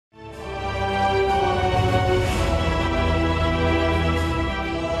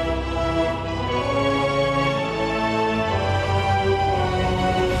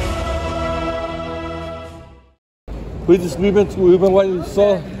We've been waiting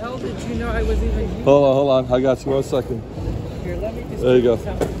so. How did you know I was even here? Hold on. I got you 1 second. Here, let me just there you go.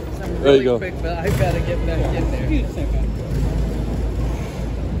 Something there you go. quick, but I better get back in there.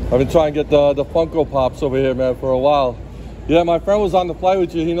 I've been trying to get the Funko Pops over here, man, for a while. Yeah, my friend was on the flight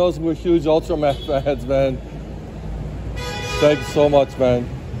with you. He knows we're huge Ultraman fans, man. Thank you so much, man.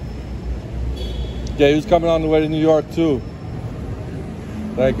 Yeah, he was coming on the way to New York, too.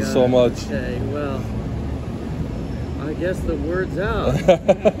 Thank you so much. Okay, well, I guess the word's out.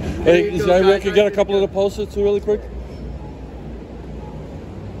 Hey, is there any way I could get a couple of the posters, too, really quick?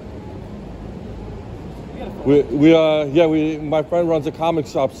 My friend runs a comic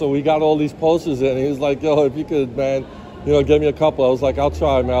shop, so we got all these posters in. He was like, yo, if you could, man, you know, give me a couple. I was like, I'll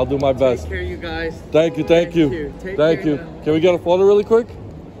try, man. I'll do my best. Take care, you guys. Thank you. Thank you. Can we get a photo really quick?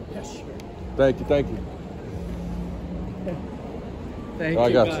 Yes, sure. Thank you. Thank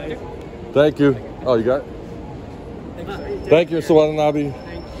you, guys. Thank you. Oh, you got it? Thank you, Mr. Watanabe.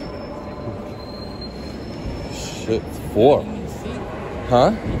 Thank you. Shit, 4.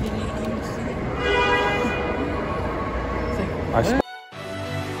 Huh? I